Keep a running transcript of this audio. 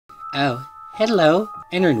Oh, hello.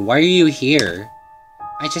 Enron, why are you here?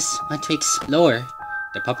 I just want to explore.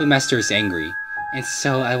 The puppet master is angry, and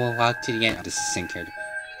so I will walk to the end of the sinker.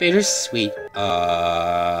 Bittersweet.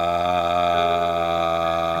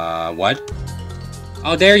 What?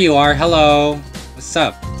 Oh, there you are. Hello. What's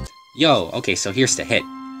up? Yo, okay, so here's the hit.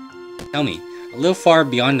 Tell me, a little far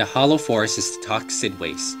beyond the hollow forest is the THICC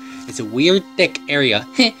waste. It's a weird, thick area.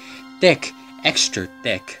 Thick. Extra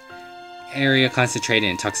thick. Area concentrated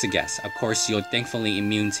in toxic gas. Of course, you're thankfully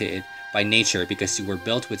immune to it by nature because you were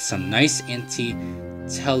built with some nice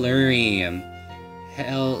anti-tellurium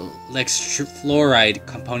fluoride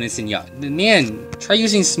components in ya. Man, try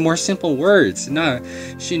using more simple words. No,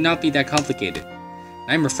 should not be that complicated.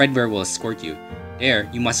 Nightmare Fredbear will escort you. There,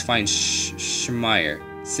 you must find Sinmire,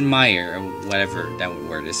 or whatever that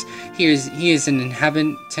word is. He is an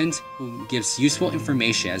inhabitant who gives useful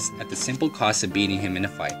information at the simple cost of beating him in a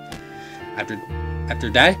fight. After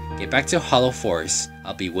that, get back to Hollow Forest.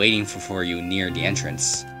 I'll be waiting for you near the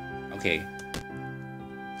entrance. Okay.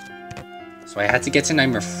 So I had to get to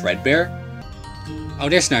Nightmare Fredbear? Oh,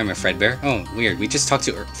 there's Nightmare Fredbear. Oh, weird. We just talked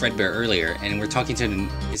to Fredbear earlier, and we're talking to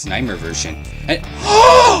his Nightmare version. And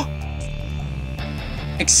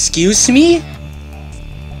excuse me?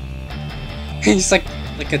 He's like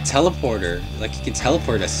a teleporter. Like he can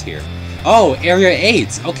teleport us here. Oh, Area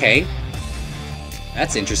 8. Okay.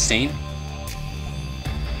 That's interesting.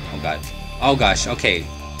 Oh god. Oh gosh, okay.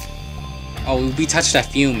 Oh, if we touch that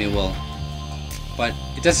fume, it will. But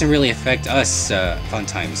it doesn't really affect us fun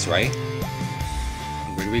times, right?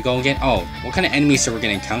 Where do we go again? Oh, what kind of enemies are we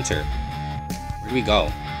gonna encounter? Where do we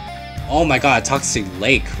go? Oh my god, toxic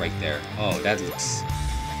lake right there. Oh, that looks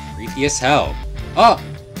creepy as hell. Oh!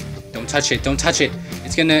 Don't touch it, don't touch it.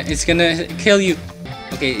 It's gonna kill you.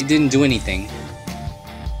 Okay, it didn't do anything.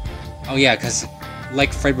 Oh yeah, because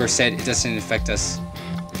like Fredbear said, it doesn't affect us.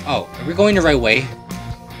 Oh, are we going the right way?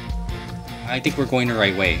 I think we're going the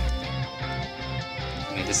right way.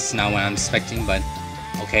 Okay, this is not what I'm expecting, but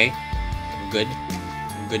okay. We're good.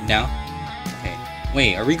 We're good now. Okay.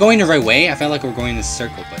 Wait, are we going the right way? I felt like we're going in a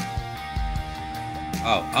circle, but...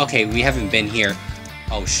 Oh, okay, we haven't been here.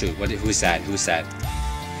 Oh shoot, who's that? Who's that?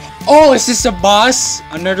 Oh, is this a boss?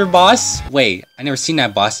 Another boss? Wait, I never seen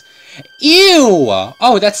that boss. Ew!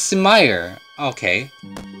 Oh, that's Sinmire. Okay.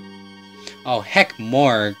 Oh, heck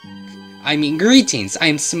more. I mean, greetings. I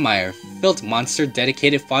am Sinmire, built monster,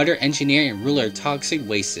 dedicated fighter, engineer, and ruler of toxic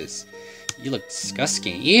wastes. You look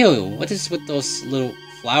disgusting. Ew, what is with those little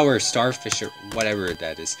flower starfish or whatever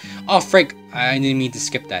that is? Oh, frick, I didn't mean to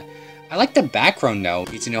skip that. I like the background now.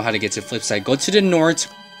 You need to know how to get to the flip side. Go to the north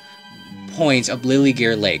point of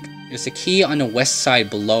Lilygear Lake. There's a key on the west side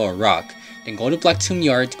below a rock. Then go to Black Tomb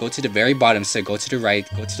Yard, go to the very bottom, so go to the right,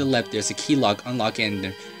 go to the left, there's a key lock, unlock it,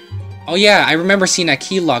 and... Oh yeah, I remember seeing that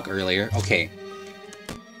key lock earlier. Okay.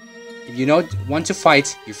 If you want to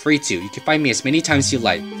fight, you're free to. You can fight me as many times as you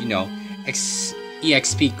like. You know,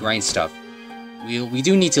 EXP grind stuff. We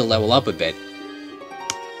do need to level up a bit.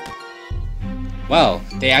 Well,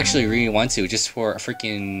 they actually really want to, just for a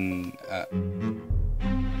freaking...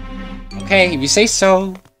 Okay, if you say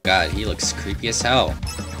so. God, he looks creepy as hell.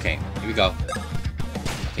 Okay, here we go.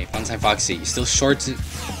 Okay, Funtime Foxy, you're still short.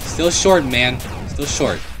 Still short, man. Still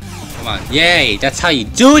short. Come on. Yay! That's how you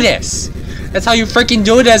do this! That's how you freaking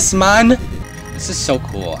do this, man! This is so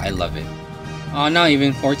cool. I love it. Oh, not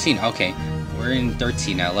even 14. Okay. We're in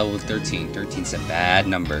 13 now. Level 13. 13's a bad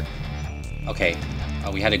number. Okay.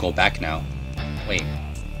 Oh, we had to go back now. Wait.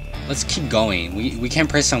 Let's keep going. We can't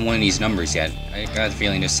press on one of these numbers yet. I got a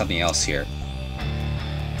feeling there's something else here.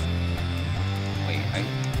 Wait, I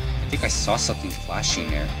think I saw something flashing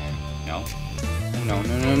there. No?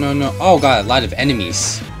 Oh, no. Oh god, a lot of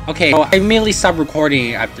enemies. Okay, so I immediately stopped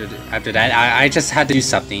recording after that. I just had to do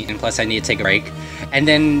something, and plus I need to take a break. And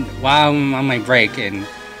then while I'm on my break, and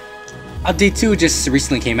Update 2 just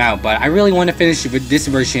recently came out, but I really want to finish with this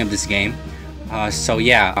version of this game. So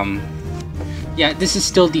yeah, yeah, this is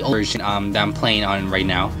still the old version that I'm playing on right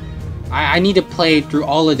now. I need to play through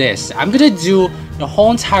all of this. I'm gonna do the whole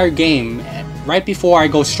entire game right before I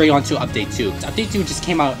go straight on to Update 2. Update 2 just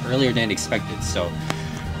came out earlier than expected, so...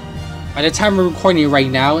 By the time we're recording it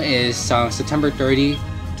right now is September 30,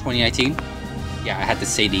 2019. Yeah, I had to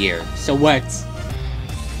say the year. So what?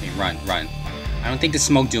 Okay, run. I don't think the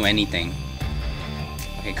smoke do anything.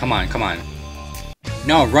 Okay, come on.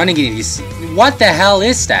 No, running it. What the hell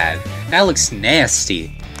is that? That looks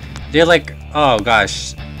nasty. They're like, oh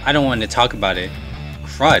gosh, I don't want to talk about it.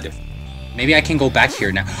 Crud. Maybe I can go back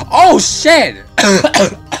here now. Oh shit!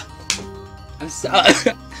 I'm sorry.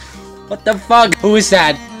 What the fuck? Who is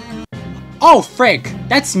that? Oh frick!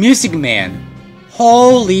 That's Music Man.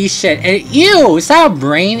 Holy shit. And, ew, is that a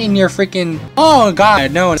brain in your freaking... Oh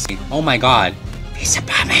god, no. Oh my god. Peace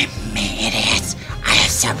upon me, idiots. I am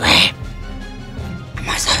sorry. I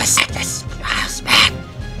must have a sickness. Miles back.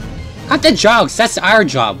 Cut the jokes. That's our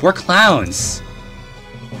job. We're clowns.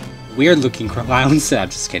 Weird looking clowns. I'm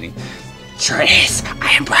just kidding. Sure it is.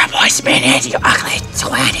 I am brown boy spinach, you ugly,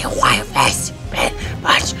 sweaty, white face, bit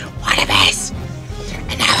much what it is.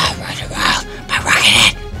 And now I'll run the world by rocking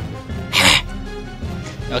it.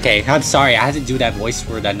 Okay, I'm sorry. I had to do that voice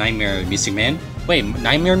for that Nightmare Music Man. Wait,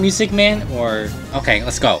 Nightmare Music Man? Or... Okay,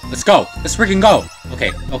 let's go. Let's go. Let's freaking go.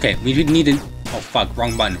 Okay, okay. We need to... Oh, fuck.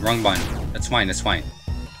 Wrong button. Wrong button. That's fine. That's fine.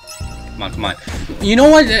 Come on, come on. You know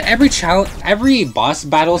what? Every boss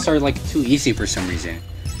battles are, like, too easy for some reason.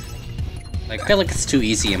 Like, I feel like it's too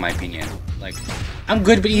easy in my opinion. Like, I'm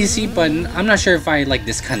good with easy, but I'm not sure if I like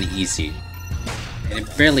this kind of easy. And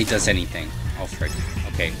it barely does anything. Oh, frick.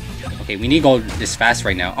 Okay. Okay, we need to go this fast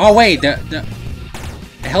right now. Oh, wait! The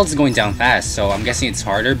health's going down fast, so I'm guessing it's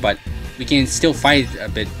harder, but we can still fight a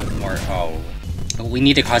bit more. Oh. We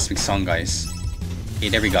need a Cosmic Song, guys. Okay,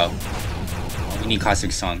 there we go. We need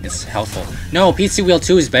Cosmic Song. It's helpful. No, Pizza Wheel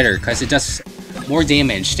 2 is better, because it does more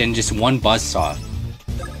damage than just one buzzsaw.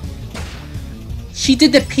 She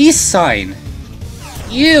did the peace sign!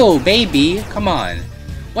 Ew, baby! Come on.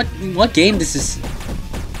 What game does this...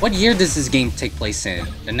 What year does this game take place in?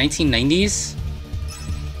 The 1990s?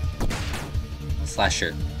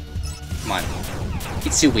 Slasher. Come on.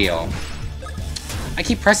 Pizza Wheel. I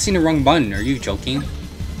keep pressing the wrong button. Are you joking?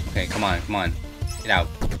 Okay, come on, come on. Get out.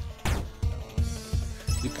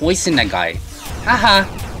 We poisoned that guy. Haha!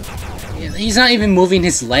 He's not even moving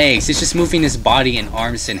his legs. He's just moving his body and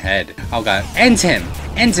arms and head. Oh god. End him!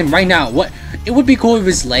 End him right now. What? It would be cool if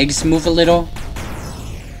his legs move a little.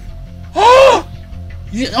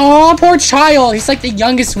 Oh, poor child! He's like the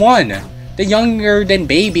youngest one. The younger than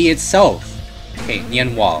baby itself. Okay,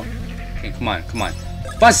 neon wall. Okay, come on, come on.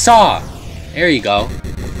 Buzzsaw! There you go.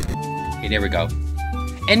 Okay, there we go.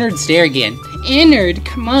 Ennard's there again. Ennard,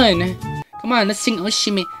 come on. Come on, let's sing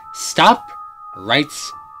Oshimi. Stop right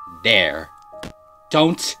there.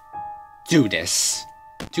 Don't do this.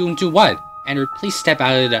 Do what? Ennard, please step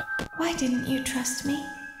out of the... Why didn't you trust me?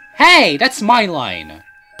 Hey, that's my line.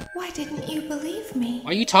 Why didn't you believe me?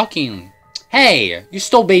 Why are you talking? Hey, you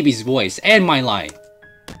stole baby's voice and my line.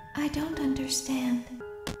 I don't understand.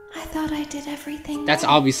 I thought I did everything That's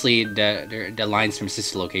right. obviously the lines from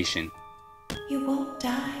Sister Location. You won't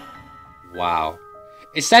die. Wow.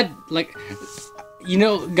 Is that like... You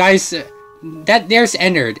know, guys, that there's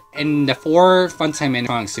Ennard and the 4 Funtime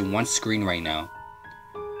animatronics in one screen right now.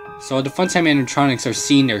 So the Funtime animatronics are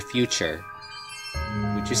seeing their future,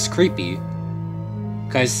 which is creepy.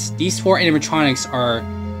 Because these 4 animatronics are,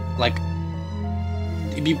 like...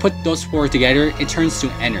 If you put those 4 together, it turns to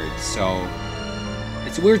Ennard, so...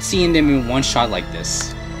 It's weird seeing them in one shot like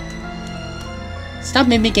this. Stop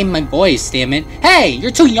mimicking my voice, damn it. Hey!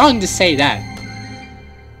 You're too young to say that!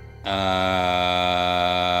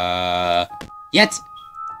 Yet?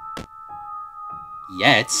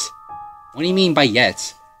 Yet? What do you mean by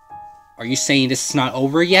yet? Are you saying this is not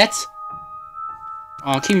over yet?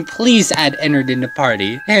 Oh, can you please add Ennard in the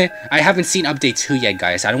party? I haven't seen update 2 yet,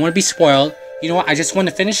 guys. I don't want to be spoiled. You know what? I just want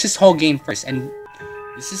to finish this whole game first. And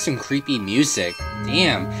this is some creepy music.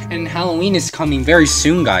 Damn. And Halloween is coming very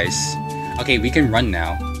soon, guys. Okay, we can run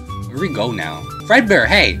now. Where do we go now? Fredbear,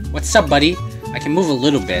 hey! What's up, buddy? I can move a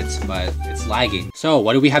little bit, but it's lagging. So,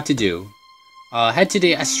 what do we have to do? Head to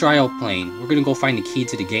the astral plane. We're gonna go find the key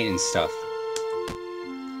to the gate and stuff.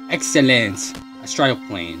 Excellent! Astral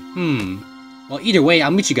plane. Well, either way,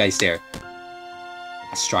 I'll meet you guys there.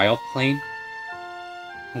 Astral plane?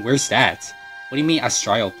 Where's that? What do you mean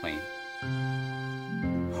astral plane?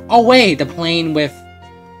 Oh wait, the plane with...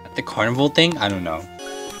 the carnival thing? I don't know.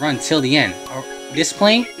 Run till the end. This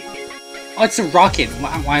plane? Oh, it's a rocket.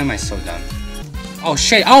 Why am I so dumb? Oh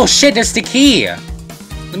shit, there's the key!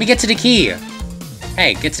 Let me get to the key.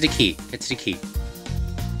 Hey, get to the key. Get to the key.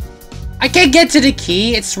 I can't get to the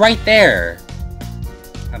key! It's right there!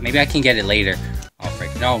 Maybe I can get it later. Oh frick,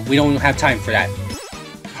 no, we don't have time for that.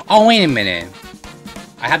 Oh, wait a minute.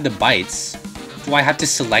 I have the bites. Do I have to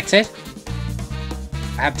select it?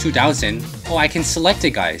 I have 2,000. Oh, I can select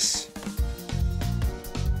it, guys.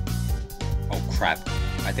 Oh crap.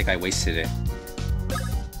 I think I wasted it.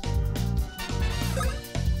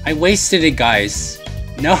 I wasted it, guys.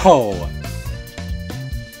 No!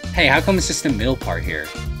 Hey, how come it's just the middle part here?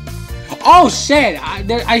 Oh shit!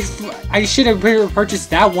 I should have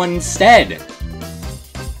purchased that one instead.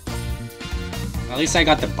 At least I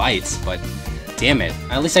got the bites, but damn it.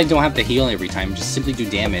 At least I don't have to heal every time. Just simply do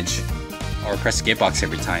damage. or press skip box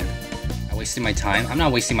every time. I'm wasting my time. I'm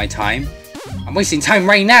not wasting my time. I'm wasting time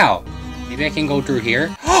right now. Maybe I can go through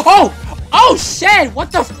here. Oh! Oh shit!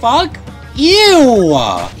 What the fuck? Ew!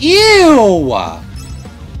 Ew!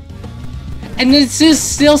 And it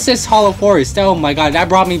still says Hollow Forest. Oh my god, that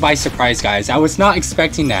brought me by surprise, guys. I was not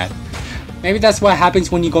expecting that. Maybe that's what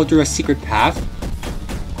happens when you go through a secret path.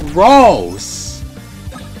 Gross!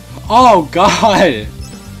 Oh god!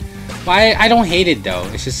 I don't hate it though.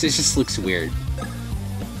 It just looks weird.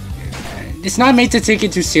 It's not made to take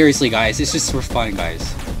it too seriously, guys. It's just for fun,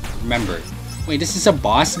 guys. Remember. Wait, this is a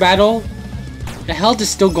boss battle? The health is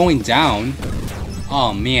still going down.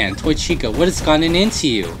 Oh man, Toy Chica, what has gotten into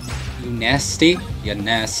you? You nasty. You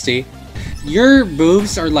nasty. Your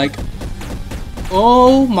boobs are like...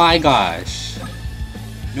 Oh my gosh.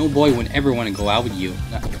 No boy would ever want to go out with you.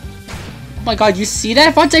 Oh my god, you see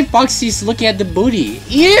that? Fontaine Foxy's looking at the booty.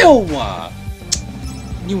 Ew!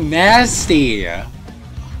 You nasty.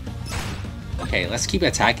 Okay, let's keep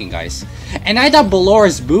attacking, guys. And I thought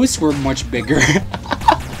Ballora's boots were much bigger.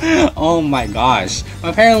 Oh my gosh.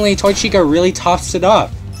 Apparently, Toy Chica really tops it up.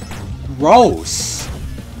 Gross.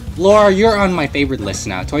 Laura, you're on my favorite list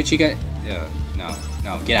now. Toy Chica...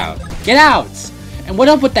 No, get out. Get out! And what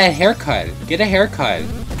up with that haircut? Get a haircut.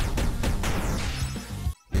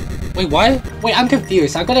 Wait, what? Wait, I'm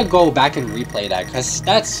confused. I'm gonna go back and replay that, because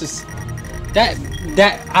that's just...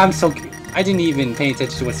 I'm so... I didn't even pay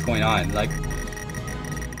attention to what's going on. Like...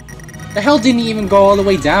 The hell didn't even go all the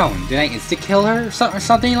way down. Did I insta-kill her or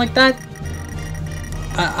something like that?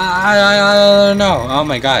 I don't know. Oh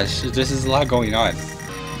my gosh, this is a lot going on.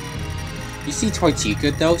 You see Toy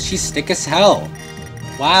Chica though? She's thick as hell.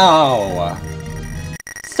 Wow.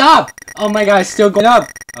 Stop! Oh my gosh, still going up.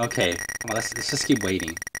 Okay, come on, let's just keep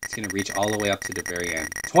waiting. It's gonna reach all the way up to the very end.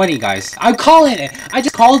 20, guys. I'm calling it! I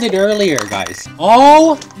just called it earlier, guys.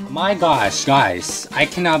 Oh my gosh, guys. I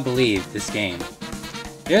cannot believe this game.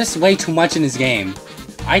 There's way too much in this game.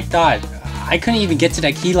 I thought I couldn't even get to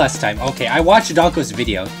that key last time. Okay, I watched Donko's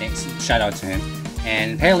video. Thanks, shout out to him.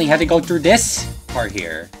 And apparently had to go through this part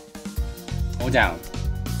here. Hold down.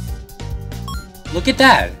 Look at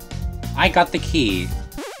that. I got the key.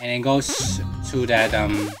 And it goes to that,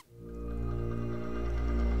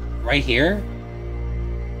 right here?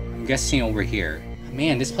 I'm guessing over here.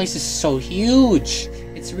 Man, this place is so huge.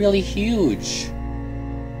 It's really huge.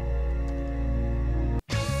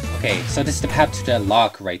 Okay, so this is the path to the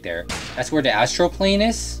lock right there. That's where the astral plane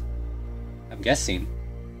is? I'm guessing.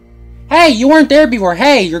 Hey, you weren't there before.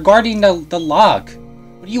 Hey, you're guarding the lock.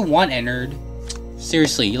 What do you want, Ennard?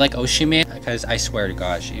 Seriously, you like Ocean Man? Because I swear to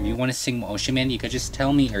gosh, if you want to sing Ocean Man, you could just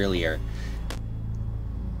tell me earlier.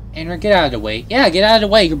 Ennard, get out of the way. Yeah, get out of the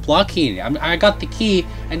way. You're blocking. I got the key,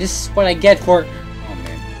 and this is what I get for... Oh,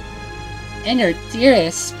 man. Ennard,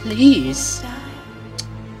 dearest, please.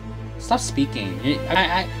 Stop speaking.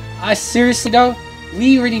 I seriously though,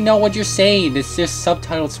 we already know what you're saying. There's just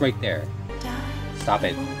subtitles right there. Stop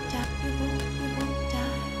it.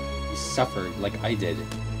 You suffered like I did.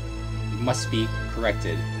 You must be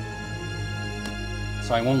corrected.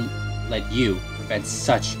 So I won't let you prevent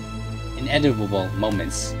such inevitable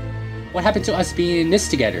moments. What happened to us being in this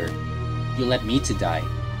together? You let me to die.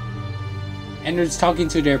 Ennard's talking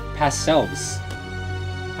to their past selves.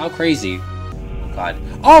 How crazy. God.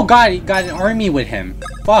 Oh god, he got an army with him.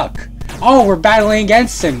 Fuck. Oh, we're battling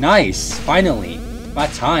against him. Nice. Finally.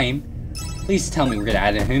 About time. Please tell me we're gonna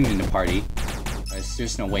add him in the party.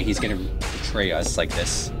 There's no way he's gonna betray us like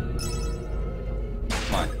this.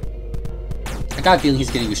 Come on. I got a feeling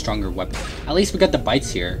he's getting a stronger weapon. At least we got the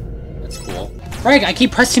bites here. That's cool. Greg, I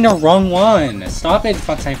keep pressing the wrong one. Stop it,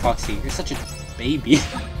 Fontaine Foxy. You're such a baby.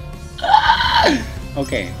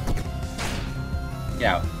 Okay. Get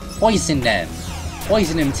out. Poison them.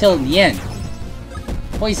 Poison him till the end.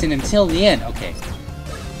 Poison him till the end. Okay.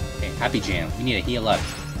 Okay, Happy Jam. We need to heal up.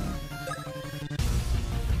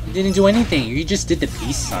 You didn't do anything. You just did the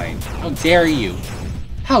peace sign. How dare you?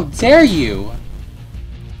 How dare you?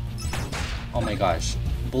 Oh my gosh.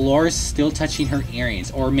 Ballora's still touching her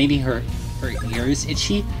earrings. Or maybe her ears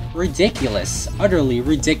itchy? Ridiculous. Utterly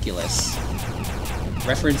ridiculous.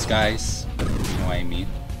 Reference, guys. You know what I mean.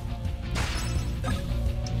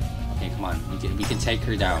 Come on, we can take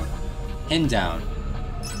her down. Him down.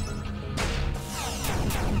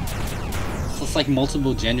 So it's like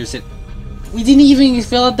multiple genders that... We didn't even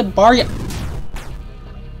fill out the bar yet!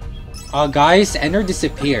 Guys, Ennard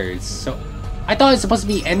disappeared. So, I thought it was supposed to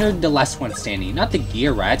be Ennard the last one standing, not the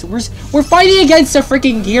Gear Rats. We're fighting against the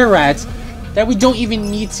freaking Gear Rats that we don't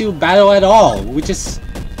even need to battle at all. We just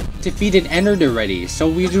defeated Ennard already, so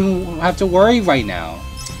we don't have to worry right now.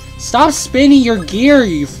 Stop spinning your gear,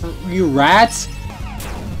 you rats!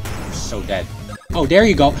 You're so dead. Oh, there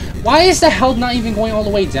you go. Why is the health not even going all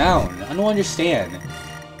the way down? I don't understand.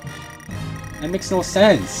 That makes no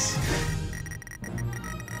sense.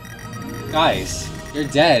 Guys, you're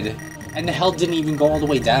dead. And the health didn't even go all the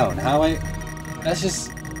way down. That's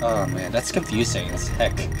just... Oh man, that's confusing as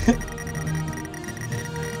heck.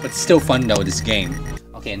 But still fun though, this game.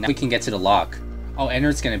 Okay, now we can get to the lock. Oh,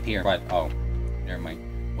 Ender's gonna appear, but... Oh, never mind.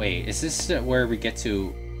 Wait, is this where we get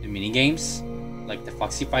to the minigames? Like the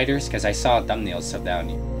Foxy Fighters? Because I saw thumbnails of that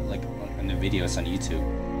on, like, on the videos on YouTube.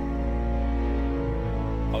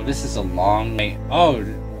 Oh, this is a long way. Oh,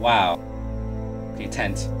 wow. Okay,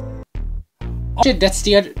 tent. Oh shit, that's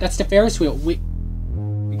the Ferris wheel. We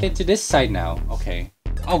get to this side now. Okay.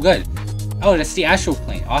 Oh, good. Oh, that's the astral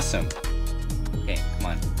plane. Awesome. Okay, come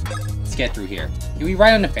on. Let's get through here. Can we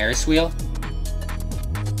ride on the Ferris wheel?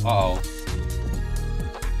 Uh-oh.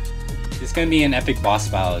 This is gonna be an epic boss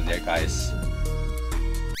battle there, guys.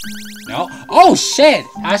 No? Oh, shit!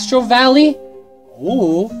 Astro Valley?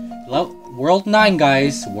 Ooh. World 9,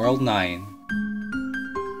 guys. World 9.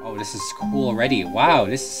 Oh, this is cool already. Wow,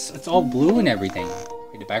 it's all blue and everything.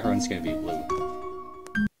 Okay, the background's gonna be blue.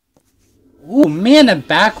 Ooh, man, the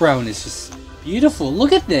background is just beautiful.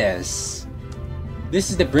 Look at this.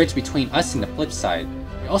 This is the bridge between us and the flip side.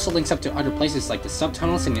 It also links up to other places like the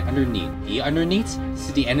subtunnels and the underneath. The underneath? This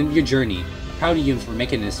is the end of your journey. I'm proud of you for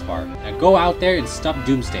making it this far. Now go out there and stop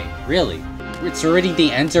Doomsday. Really? It's already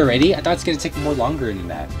the end already? I thought it's gonna take more longer than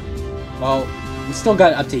that. Well, we still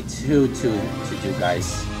got update 2 to do, guys.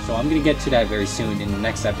 So I'm gonna get to that very soon in the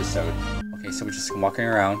next episode. Okay, so we're just walking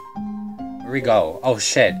around. Where we go? Oh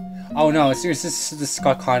shit. Oh no, is this the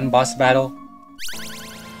Scott Cotton boss battle?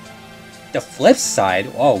 The flip side?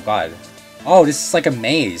 Oh god. Oh, this is like a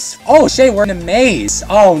maze. Oh shit, we're in a maze!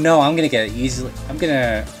 Oh no, I'm gonna get it easily. I'm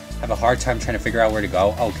gonna have a hard time trying to figure out where to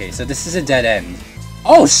go. Okay, so this is a dead end.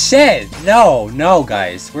 Oh shit! No,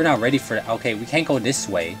 guys. We're not ready for it. Okay, we can't go this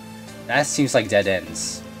way. That seems like dead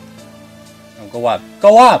ends. No, go up.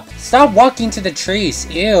 Go up! Stop walking to the trees!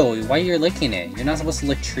 Ew, why are you licking it? You're not supposed to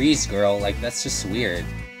lick trees, girl. Like, that's just weird.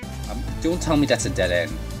 Don't tell me that's a dead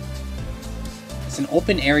end. It's an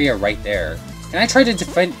open area right there. Can I try to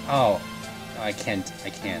defend? Oh, no, I can't.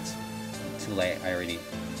 Too late. I already.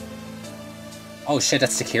 Oh shit,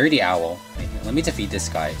 that's Security Owl. Wait, let me defeat this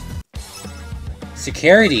guy.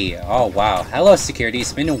 Security. Oh wow. Hello, Security.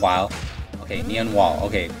 It's been a while. Okay, neon wall.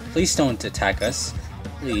 Okay, please don't attack us.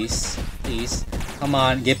 Please. Come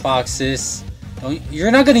on, get boxes.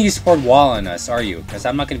 You're not gonna use support wall on us, are you? Because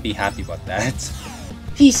I'm not gonna be happy about that.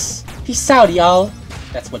 Peace out, y'all.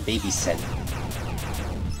 That's what baby said.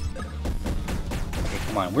 Okay,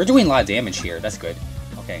 come on. We're doing a lot of damage here. That's good.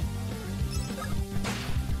 Okay.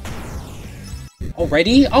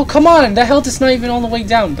 Already? Oh, come on! The health is not even all the way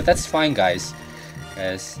down, but that's fine, guys.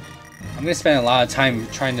 Because I'm gonna spend a lot of time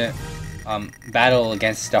trying to battle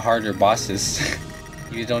against the harder bosses.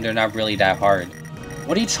 Even though they're not really that hard.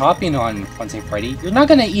 What are you chopping on, Funtime Freddy? You're not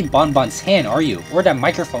gonna eat Bonbon's hand, are you? Or that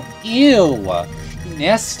microphone. Ew!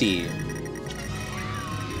 Nasty.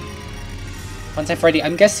 Funtime Freddy,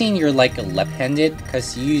 I'm guessing you're like left-handed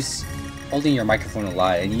because you use holding your microphone a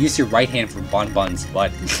lot and you use your right hand for Bonbon's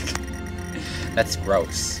butt. That's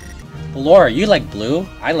gross. Laura, you like blue?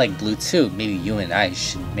 I like blue too. Maybe you and I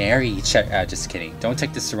should marry each other. Just kidding. Don't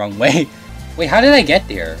take this the wrong way. Wait, how did I get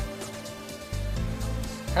there?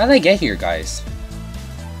 How did I get here, guys?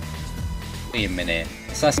 Wait a minute.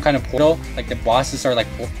 Is that some kind of portal? Like the bosses are like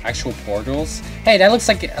actual portals? Hey, that looks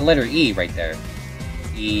like a letter E right there.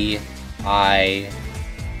 E, I...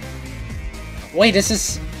 Wait, this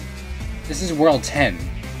is world 10.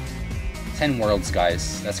 10 worlds,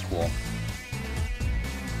 guys. That's cool.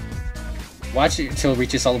 Watch it until it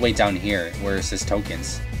reaches all the way down here, where it says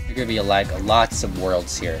tokens. There's gonna be like lots of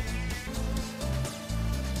worlds here.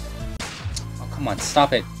 Oh, come on,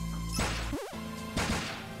 stop it.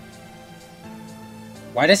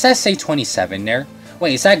 Why does that say 27 there?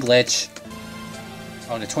 Wait, is that glitch?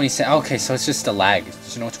 Oh, the 27. Okay, so it's just a lag.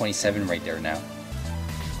 There's no 27 right there now.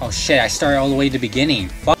 Oh shit, I started all the way to the beginning.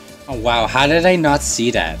 Fuck. Oh wow, how did I not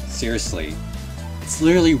see that? Seriously. It's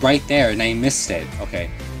literally right there and I missed it.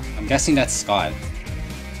 Okay. I'm guessing that's Scott.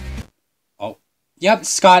 Oh. Yep,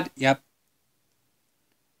 Scott. Yep.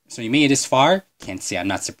 So you made it this far? Can't say I'm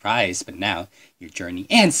not surprised, but now your journey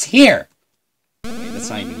ends here! Wait,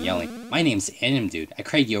 that's not even yelling. My name's ANIMDUDE. I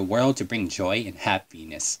create your world to bring joy and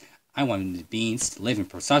happiness. I want the beans to live in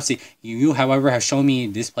prosperity. You, however, have shown me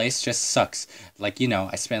this place just sucks. Like, you know,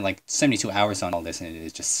 I spent like 72 hours on all this and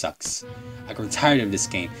it just sucks. I grow tired of this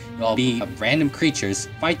game. You'll all be random creatures,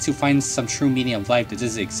 fight to find some true meaning of life that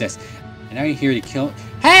doesn't exist. And now you're here to kill—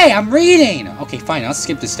 Hey, I'm reading! Okay, fine, I'll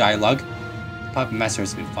skip this dialogue. The Puppet Master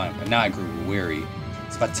has been fun, but now I grew weary.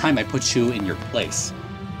 It's about time I put you in your place.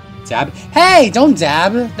 Dab? Hey, don't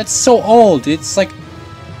dab! That's so old. It's like—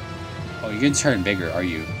 Oh, you're gonna turn bigger, are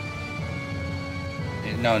you?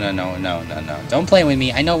 No. Don't play with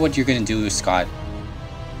me. I know what you're gonna do, Scott.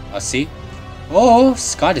 Oh, see? Oh,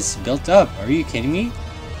 Scott is built up. Are you kidding me?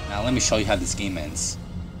 Now, let me show you how this game ends.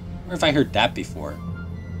 Or if I heard that before.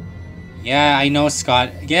 Yeah, I know,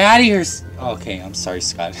 Scott. Get out of here. Okay, I'm sorry,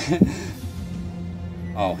 Scott.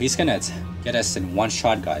 Oh, he's gonna get us in one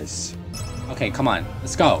shot, guys. Okay, come on.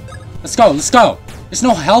 Let's go. Let's go. Let's go. There's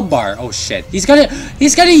no health bar. Oh, shit. He's gonna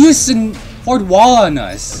use some fourth wall on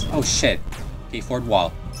us. Oh, shit. Okay, fourth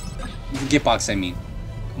wall. Gitbox, I mean.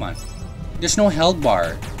 Come on. There's no health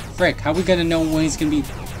bar. Frick, how are we gonna know when he's gonna be—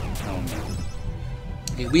 Oh, man.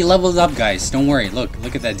 Okay, we leveled up, guys. Don't worry.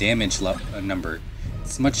 Look at that damage number.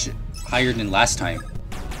 It's much higher than last time.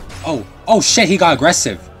 Oh, shit, he got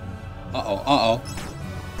aggressive. Uh-oh.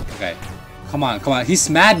 Okay. Come on. He's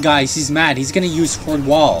mad, guys. He's mad. He's gonna use fourth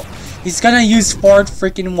wall. He's gonna use fourth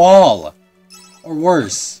freaking wall. Or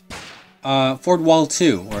worse. Fourth wall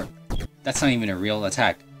 2. Or— That's not even a real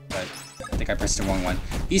attack, but I think I pressed the wrong one.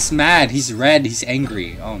 He's mad, he's red, he's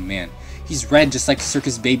angry. Oh man. He's red just like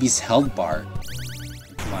Circus Baby's health bar.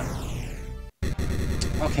 Come on.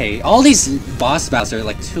 Okay, all these boss battles are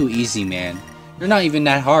like too easy, man. They're not even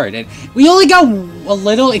that hard. And we only got a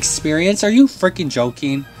little experience. Are you freaking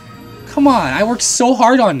joking? Come on, I worked so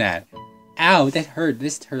hard on that. Ow, that hurt.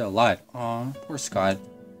 This hurt a lot. Aw, poor Scott.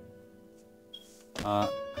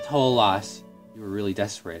 Total loss. You were really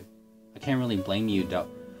desperate. I can't really blame you, though.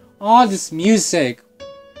 Oh, this music!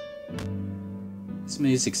 This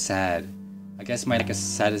music's sad. I guess my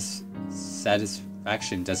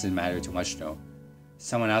satisfaction doesn't matter too much, though.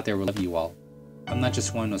 Someone out there will love you all. I'm not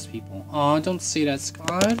just one of those people. Aw, don't say that,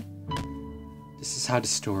 Scott. This is how the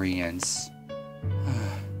story ends.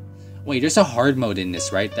 Wait, there's a hard mode in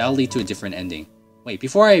this, right? That'll lead to a different ending. Wait,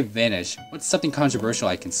 before I vanish, what's something controversial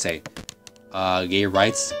I can say? Gay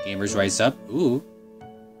rights, gamers rise up. Ooh.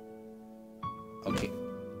 Okay.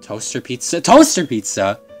 Toaster pizza. Toaster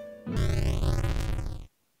pizza!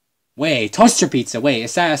 Wait, toaster pizza. Wait,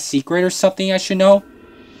 is that a secret or something I should know?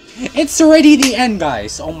 It's already the end,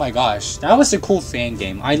 guys. Oh my gosh. That was a cool fan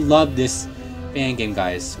game. I love this fan game,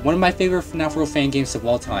 guys. One of my favorite FNAF World fan games of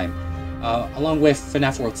all time. Along with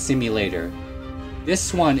FNAF World Simulator.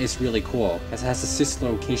 This one is really cool because it has assist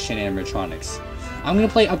location animatronics. I'm gonna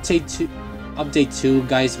play update 2,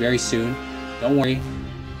 guys, very soon. Don't worry.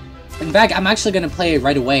 In fact, I'm actually gonna play it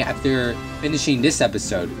right away after finishing this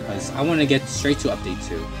episode because I want to get straight to update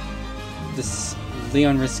 2. This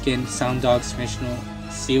Leon Riskin, Sound Dogs, Traditional,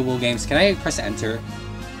 Seeable Games. Can I press enter?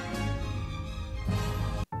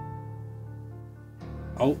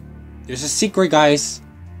 Oh, there's a secret, guys.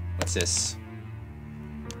 What's this?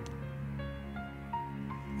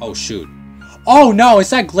 Oh shoot. Oh no, is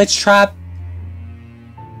that Glitch Trap?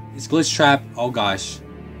 It's Glitch Trap. Oh gosh.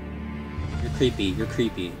 You're creepy. You're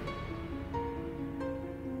creepy.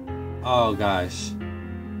 Oh gosh.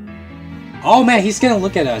 Oh man, he's gonna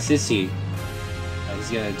look at us, is he? Oh, he's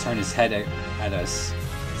gonna turn his head at us.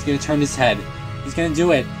 He's gonna turn his head. He's gonna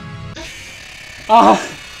do it. Oh!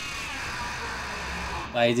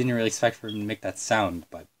 I didn't really expect for him to make that sound,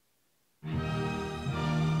 but...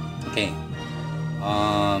 Okay.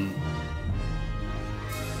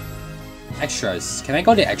 Extras. Can I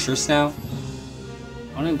go to extras now?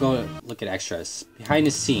 I wanna go look at extras. Behind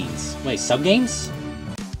the scenes. Wait, sub-games?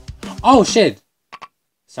 Oh shit!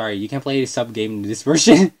 Sorry, you can't play a sub-game in this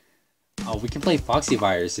version? Oh, we can play Foxy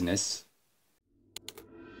Virus in this.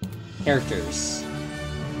 Characters.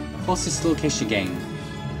 The Hostess Location Gang.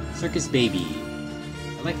 Circus Baby.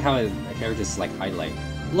 I like how the characters like highlight.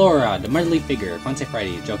 Laura, the motherly figure. Fonte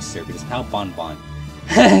Friday, a jokester with his pal Bonbon.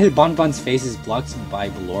 Bonbon's face is blocked by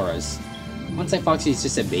Laura's. Fonte Foxy is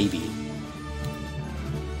just a baby.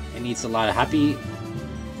 It needs a lot of happy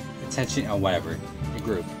attention. Oh, whatever. The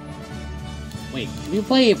group. Wait, can we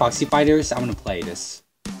play Foxy Fighters? I want to play this.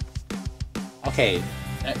 Okay.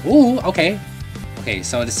 Ooh, okay. Okay,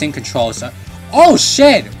 so the same controls. Oh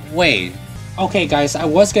shit! Wait. Okay, guys, I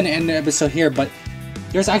was gonna end the episode here, but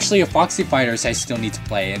there's actually a Foxy Fighters I still need to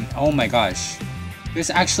play, and oh my gosh. There's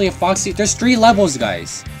actually a Foxy. There's 3 levels,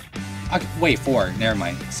 guys. Wait, 4. Never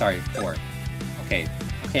mind. Sorry, 4. Okay.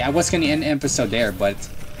 Okay, I was gonna end the episode there, but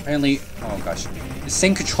Apparently, oh gosh. The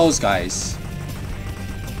same controls, guys.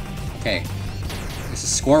 Okay. There's a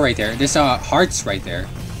score right there. There's hearts right there.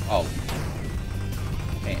 Oh.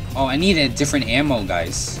 Okay. Oh, I need a different ammo,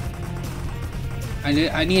 guys. I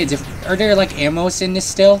need a different... Are there, like, ammos in this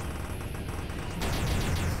still?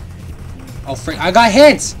 Oh, frick. I got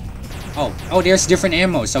hit! Oh, there's different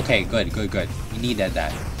ammos. Okay, good. We need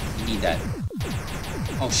that. We need that.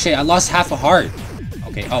 Oh, shit. I lost half a heart.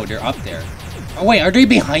 Okay. Oh, they're up there. Oh, wait. Are they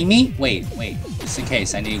behind me? Wait. Just in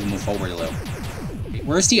case. I need to move forward a little. Wait,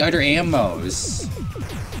 where's the other ammos?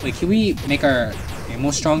 Wait, can we make our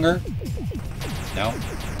ammo stronger? No?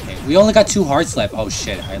 Okay. We only got 2 hearts left. Oh,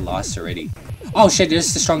 shit. I lost already. Oh, shit. This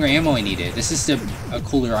is the stronger ammo I needed. This is a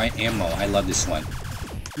cooler ammo. I love this one.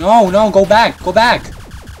 No. Go back.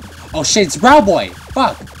 Oh, shit. It's Brow Boy.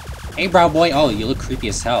 Fuck. Hey, Brow Boy. Oh, you look creepy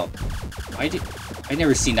as hell. I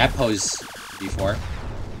never seen that pose before.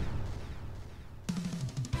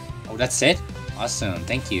 Oh, that's it? Awesome.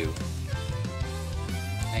 Thank you.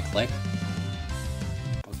 Can I click?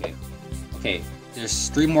 Okay. There's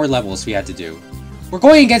 3 more levels we had to do. We're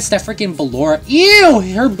going against that freaking Ballora. Ew!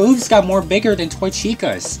 Her boobs got more bigger than Toy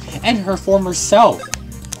Chica's. And her former self.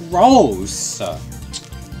 Gross.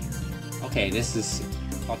 Okay, this is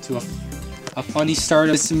up to a funny start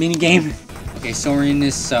of this minigame. Okay, so we're in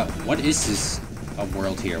this, what is this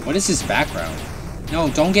world here? What is this background? No,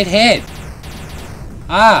 don't get hit!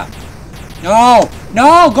 Ah!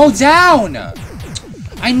 No, go down!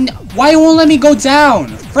 Why won't let me go down?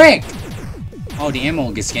 Frick! Oh, the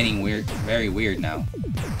ammo is getting weird, very weird now.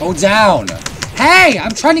 Go down! Hey,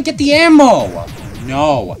 I'm trying to get the ammo!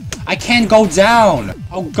 No, I can't go down!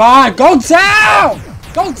 Oh god, go down!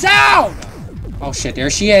 Go down! Oh shit, there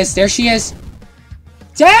she is!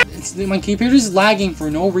 Damn! My computer's lagging for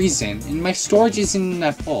no reason, and my storage isn't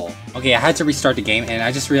that full. Okay, I had to restart the game, and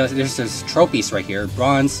I just realized there's this trophies right here.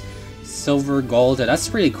 Bronze, silver, gold. That's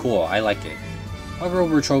pretty cool. I like it. Hover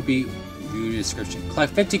over trophy, view description.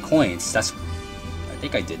 Collect 50 coins. I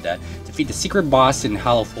think I did that. Defeat the secret boss in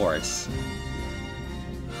Hollow Forest.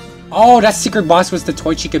 Oh, that secret boss was the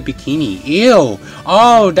Toy Chica Bikini. Ew!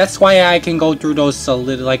 Oh, that's why I can go through those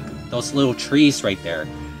those little trees right there.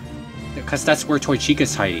 Because that's where Toy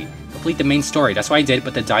Chica's hiding. Complete the main story. That's why I did,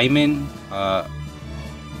 but the diamond,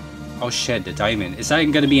 oh shit, the diamond. Is that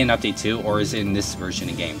gonna be an update too, or is it in this version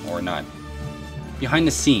of the game, or not? Behind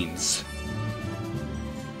the scenes.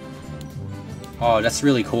 Oh, that's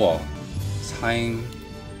really cool. Time.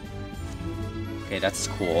 Okay, that's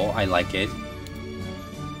cool. I like it.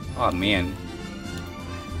 Oh man.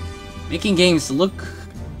 Making games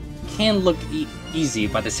can look easy,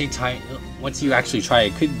 but at the same time, once you actually try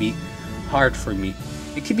it, could be hard for me.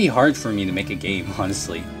 It could be hard for me to make a game,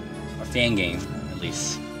 honestly. A fan game, at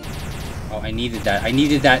least. Oh, I needed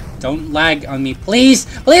that. Don't lag on me, please!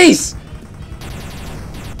 Please!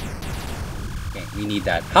 Okay, we need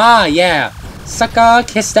that. Ah, yeah! Sucker,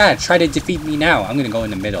 kiss that! Try to defeat me now. I'm gonna go in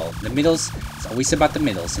the middle. The middles, it's always about the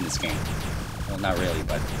middles in this game. Well, not really,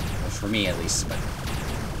 but for me at least. But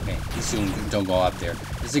okay, please don't go up there.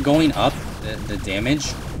 Is it going up, the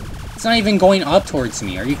damage? It's not even going up towards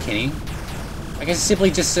me. Are you kidding? I can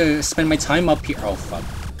simply just spend my time up here. Oh, fuck.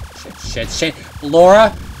 Shit.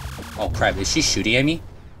 Laura! Oh, crap. Is she shooting at me?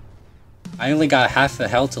 I only got half a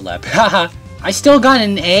health left. Haha! I still got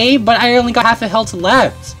an A, but I only got half a health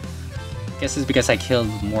left. Guess it's because I killed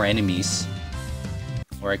more enemies.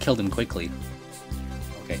 Or I killed them quickly.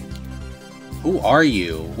 Okay. Who are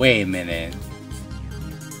you? Wait a minute.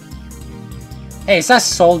 Hey, is that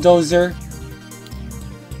Souldozer?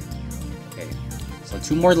 Okay. So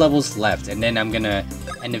 2 more levels left, and then I'm gonna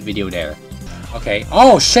end the video there. Okay.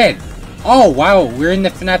 Oh, shit! Oh, wow, we're in the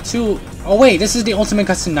FNAF 2. Oh, wait, this is the Ultimate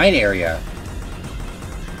Custom Night area.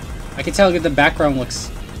 I can tell that the background looks...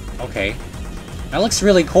 Okay. That looks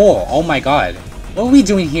really cool. Oh my god. What are we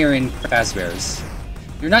doing here in Fazbear's?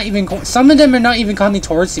 You're not even some of them are not even coming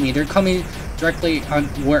towards me. They're coming directly on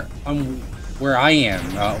where I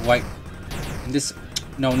am. Like in this.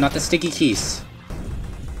 No, not the sticky keys.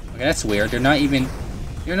 Okay, that's weird. They're not even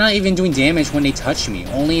doing damage when they touch me.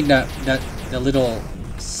 Only the little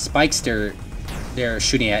spikes they're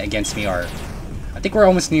shooting at against me are. I think we're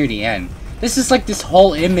almost near the end. This is like this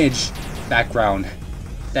whole image background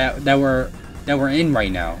that we're in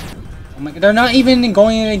right now. Oh my god, they're not even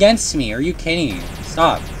going against me. Are you kidding?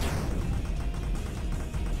 Stop.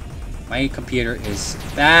 My computer is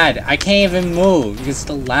bad. I can't even move because of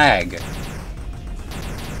the lag.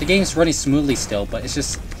 The game's running smoothly still, but it's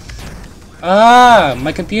just... Ah!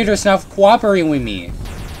 My computer's not cooperating with me.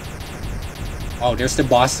 Oh, there's the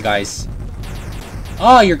boss, guys.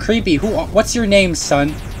 Oh, you're creepy. What's your name,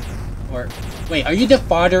 son? Or Wait, are you the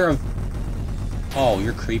father of... Oh,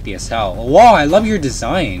 you're creepy as hell. Wow, I love your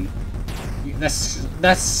design.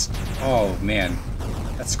 That's... Oh, man.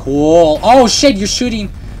 That's cool. Oh, shit, you're shooting...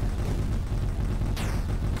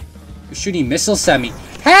 You're shooting missiles at me.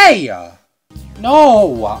 Hey!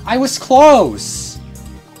 No! I was close!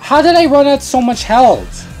 How did I run out so much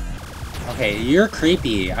health? Okay, you're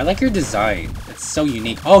creepy. I like your design. It's so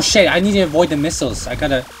unique. Oh, shit, I need to avoid the missiles. I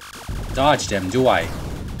gotta dodge them, do I?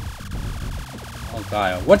 Oh,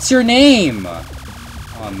 God. What's your name?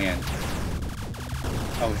 Oh, man.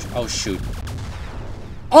 Oh, shoot.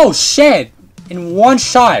 Oh, shit! In one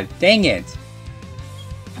shot! Dang it!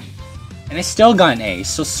 And I still got an A,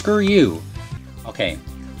 so screw you. Okay,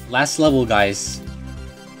 last level, guys.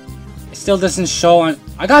 It still doesn't show on...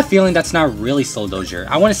 I got a feeling that's not really Soul Dozer.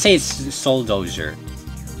 I want to say it's Soul Dozer.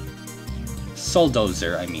 Soul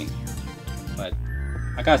Dozer, I mean. But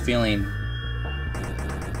I got a feeling...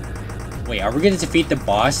 Wait, are we going to defeat the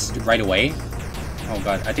boss right away? Oh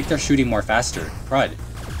god, I think they're shooting more faster. Crud.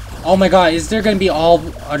 Oh my god, is there going to be all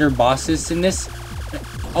other bosses in this?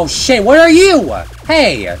 Oh shit, what are you?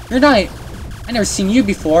 Hey, you're not... I never seen you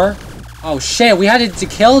before. Oh shit, we had to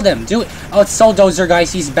kill them. Do it. Oh, it's Soul Dozer,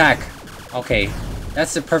 guys. He's back. Okay,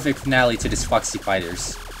 that's the perfect finale to this Foxy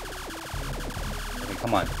Fighters. Okay,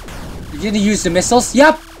 come on. You're gonna use the missiles?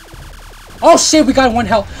 Yep. Oh shit, we got one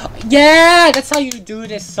health. Yeah, that's how you do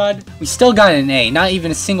this, son. We still got an A, not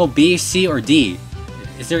even a single B, C, or D.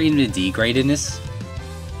 Is there even a D grade in this?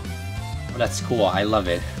 Oh, that's cool. I love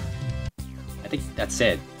it. I think that's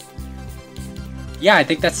it. Yeah, I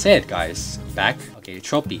think that's it, guys. Back. Okay,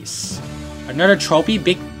 trophies. Another trophy?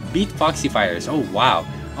 Beat Foxy Fighters. Oh, wow.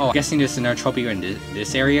 Oh, I'm guessing there's another trophy in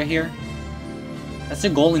this area here. That's a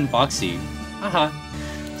golden Foxy. Haha.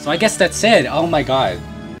 So I guess that's it. Oh my god.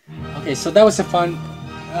 Okay, so that was a fun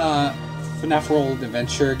FNAF World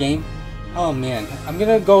Adventure game. Oh man. I'm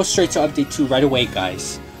gonna go straight to update 2 right away,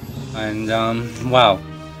 guys. And, wow.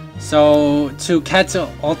 So, to Cat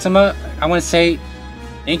Ultima, I want to say...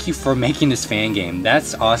 Thank you for making this fan game.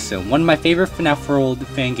 That's awesome. One of my favorite FNAF World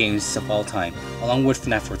fan games of all time, along with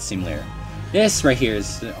FNAF World Simulator. This right here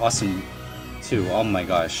is awesome too. Oh my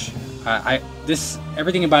gosh.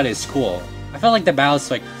 Everything about it is cool. I felt like the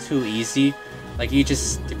battle's like too easy. Like you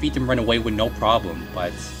just defeat them, run away with no problem.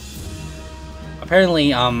 But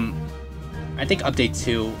apparently, I think update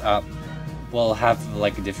 2 will have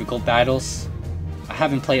like difficult battles. I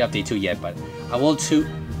haven't played update 2 yet, but I will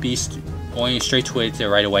be going straight to it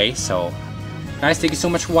right away. So guys, thank you so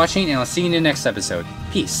much for watching, and I'll see you in the next episode.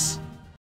 Peace.